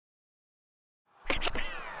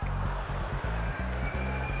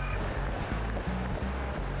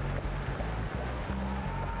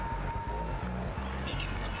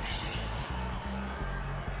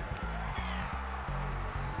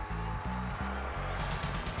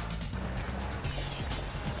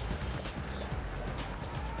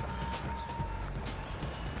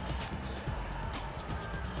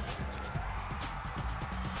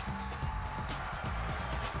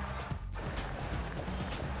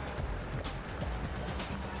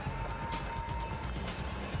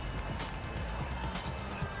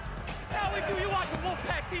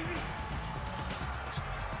Wolfpack TV.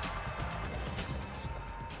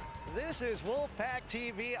 This is Wolfpack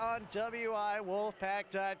TV on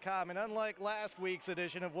WIWolfpack.com, and unlike last week's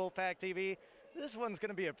edition of Wolfpack TV, this one's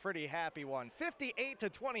going to be a pretty happy one.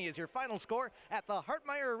 58-20 is your final score at the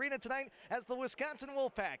Hartmeyer Arena tonight as the Wisconsin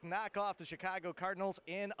Wolfpack knock off the Chicago Cardinals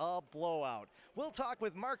in a blowout. We'll talk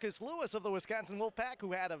with Marcus Lewis of the Wisconsin Wolfpack,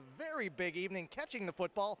 who had a very big evening catching the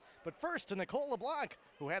football, but first to Nicole LeBlanc,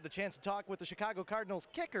 who had the chance to talk with the Chicago Cardinals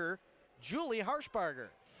kicker, Julie Harshbarger.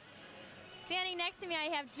 Standing next to me, I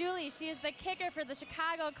have Julie. She is the kicker for the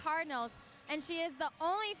Chicago Cardinals, and she is the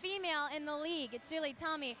only female in the league. Julie,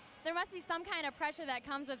 tell me, there must be some kind of pressure that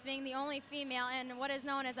comes with being the only female in what is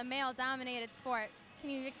known as a male-dominated sport.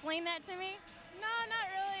 Can you explain that to me? No,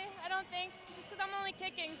 not really. I don't think. Just because I'm only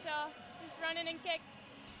kicking, so just run in and kick.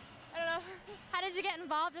 I don't know. How did you get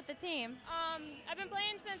involved with the team? I've been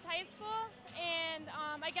playing since high school, and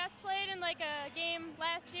I guest played in like a game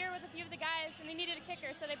last year with a few of the guys, and they needed a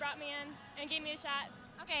kicker, so they brought me in and gave me a shot.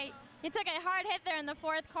 Okay, you took a hard hit there in the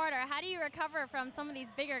fourth quarter. How do you recover from some of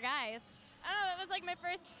these bigger guys? I don't know, it was like my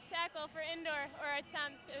first tackle for indoor or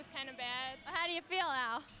attempt. It was kind of bad. How do you feel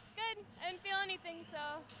now? Good. I didn't feel anything,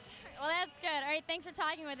 so. Well, that's good. All right, thanks for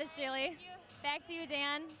talking with us, Julie. Thank you. Back to you,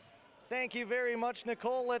 Dan. Thank you very much,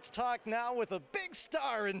 Nicole. Let's talk now with a big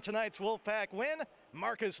star in tonight's Wolfpack win,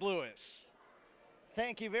 Marcus Lewis.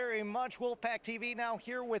 Thank you very much, Wolfpack TV. Now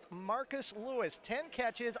here with Marcus Lewis. 10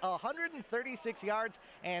 catches, 136 yards,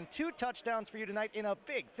 and 2 touchdowns for you tonight in a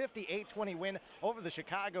big 58-20 win over the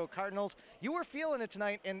Chicago Cardinals. You were feeling it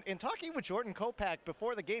tonight, and in talking with Jordan Kopac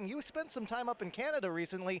before the game, you spent some time up in Canada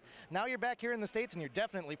recently. Now you're back here in the States, and you're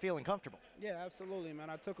definitely feeling comfortable. Yeah, absolutely, man.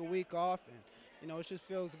 I took a week off, and, it just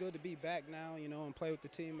feels good to be back now, and play with the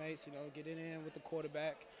teammates, get it in with the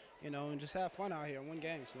quarterback, and just have fun out here and win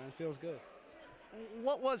games, man. It feels good.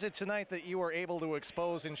 What was it tonight that you were able to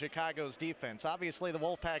expose in Chicago's defense? Obviously, the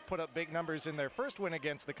Wolfpack put up big numbers in their first win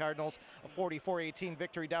against the Cardinals, a 44-18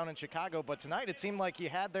 victory down in Chicago, but tonight it seemed like you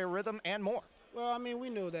had their rhythm and more. Well, we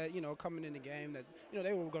knew that, coming in the game that,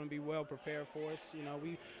 they were going to be well prepared for us.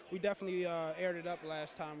 We definitely aired it up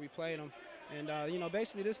last time we played them. And,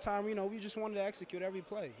 basically this time, we just wanted to execute every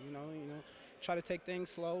play, try to take things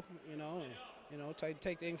slow, and, try to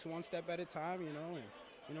take things one step at a time,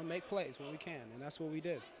 and make plays when we can, and that's what we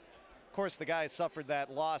did. Of course, the guys suffered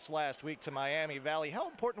that loss last week to Miami Valley. How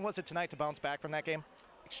important was it tonight to bounce back from that game?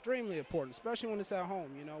 Extremely important, especially when it's at home.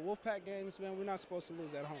 Wolfpack games, man, we're not supposed to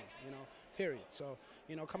lose at home, period. So,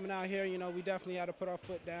 coming out here, we definitely had to put our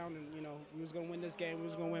foot down, and, we was going to win this game. We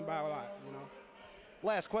was going to win by a lot,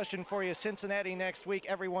 Last question for you. Cincinnati next week.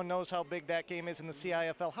 Everyone knows how big that game is in the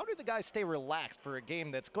CIFL. How do the guys stay relaxed for a game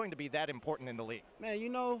that's going to be that important in the league? Man,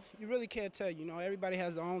 you really can't tell. Everybody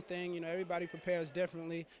has their own thing. Everybody prepares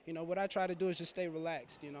differently. What I try to do is just stay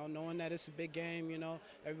relaxed, knowing that it's a big game.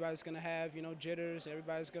 Everybody's going to have, jitters.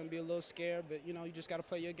 Everybody's going to be a little scared. But, you just got to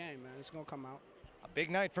play your game, man. It's going to come out. A big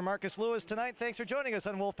night for Marcus Lewis tonight. Thanks for joining us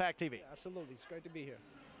on Wolfpack TV. Yeah, absolutely. It's great to be here.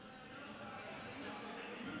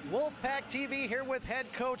 Wolfpack TV here with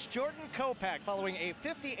head coach Jordan Kopac following a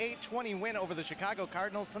 58-20 win over the Chicago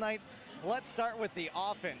Cardinals tonight. Let's start with the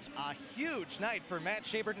offense. A huge night for Matt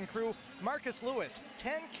Schabert and crew. Marcus Lewis,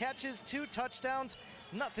 10 catches, 2 touchdowns.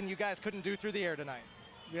 Nothing you guys couldn't do through the air tonight.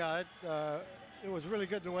 Yeah, it was really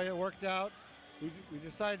good the way it worked out. We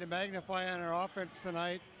decided to magnify on our offense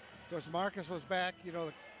tonight. Of course, Marcus was back. He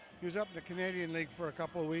was up in the Canadian League for a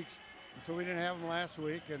couple of weeks, and so we didn't have him last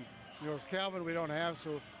week. And it's Calvin we don't have,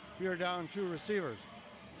 so we are down 2 receivers.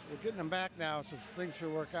 We're getting them back now, so things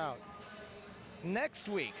should work out. Next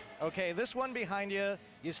week, okay, this one behind you,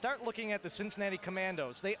 you start looking at the Cincinnati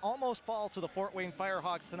Commandos. They almost fall to the Fort Wayne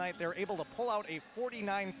Firehawks tonight. They're able to pull out a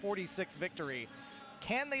 49-46 victory.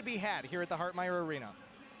 Can they be had here at the Hartmeyer Arena?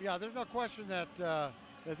 Yeah, there's no question that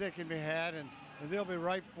they can be had, and they'll be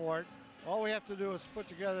ripe for it. All we have to do is put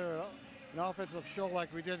together an offensive show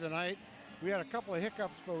like we did tonight. We had a couple of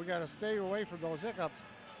hiccups, but we got to stay away from those hiccups.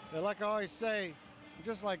 And like I always say,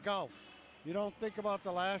 just like golf, you don't think about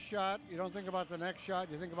the last shot, you don't think about the next shot,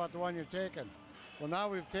 you think about the one you're taking. Well, now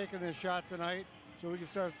we've taken this shot tonight, so we can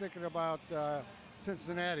start thinking about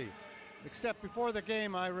Cincinnati. Except before the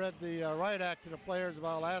game, I read the riot act to the players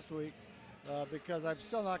about last week because I'm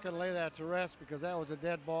still not going to lay that to rest because that was a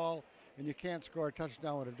dead ball, and you can't score a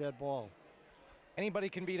touchdown with a dead ball. Anybody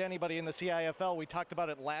can beat anybody in the CIFL. We talked about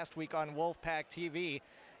it last week on Wolfpack TV.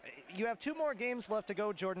 You have 2 more games left to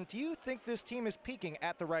go, Jordan. Do you think this team is peaking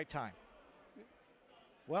at the right time?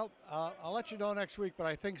 Well, I'll let you know next week, but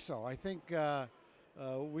I think so. I think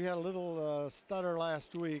we had a little stutter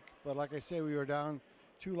last week, but like I say, we were down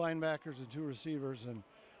 2 linebackers and 2 receivers, and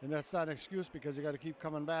and that's not an excuse because you got to keep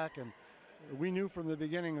coming back. And we knew from the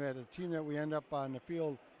beginning that a team that we end up on the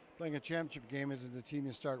field playing a championship game isn't the team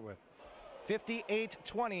you start with.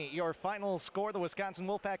 58-20, your final score. The Wisconsin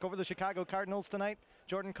Wolfpack over the Chicago Cardinals tonight.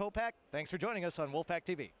 Jordan Kopac, thanks for joining us on Wolfpack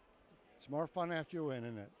TV. It's more fun after you win,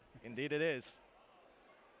 isn't it? Indeed it is.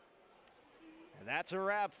 And that's a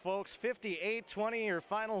wrap, folks. 58-20, your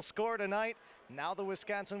final score tonight. Now the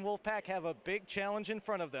Wisconsin Wolfpack have a big challenge in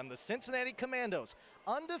front of them. The Cincinnati Commandos,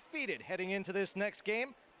 undefeated heading into this next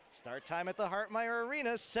game. Start time at the Hartmeyer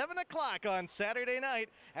Arena, 7 o'clock on Saturday night,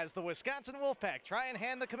 as the Wisconsin Wolfpack try and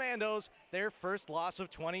hand the Commandos their first loss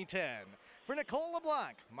of 2010. For Nicole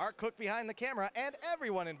LeBlanc, Mark Cook behind the camera, and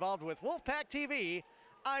everyone involved with Wolfpack TV,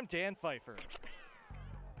 I'm Dan Pfeifer.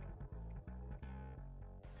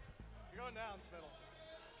 You're going down, Smidl.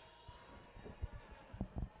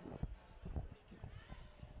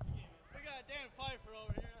 We got Dan Pfeifer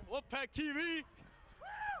over here, Wolfpack TV.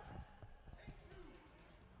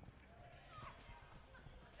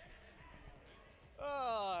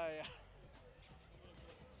 Oh, yeah.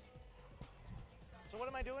 So what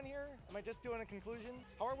am I doing here? Am I just doing a conclusion?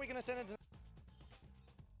 How are we going to send it to